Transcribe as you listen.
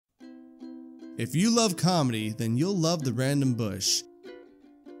If you love comedy, then you'll love the Random Bush.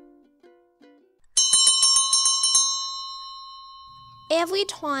 Every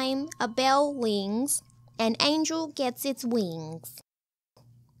time a bell rings, an angel gets its wings.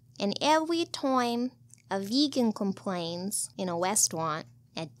 And every time a vegan complains in a restaurant,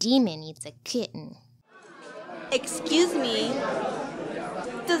 a demon eats a kitten. Excuse me,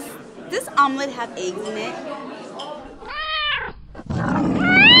 does this omelet have eggs in it?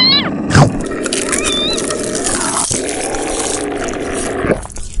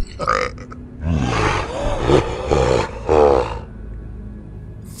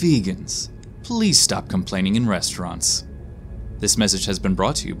 Vegans, please stop complaining in restaurants. This message has been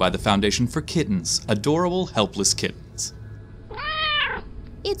brought to you by the Foundation for Kittens, adorable, helpless kittens.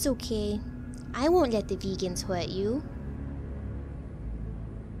 It's okay. I won't let the vegans hurt you.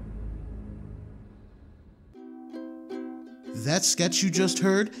 That sketch you just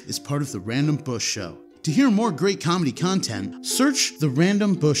heard is part of the Random Bush Show. To hear more great comedy content, search The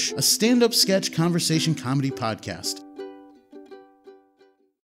Random Bush, a stand-up sketch conversation comedy podcast.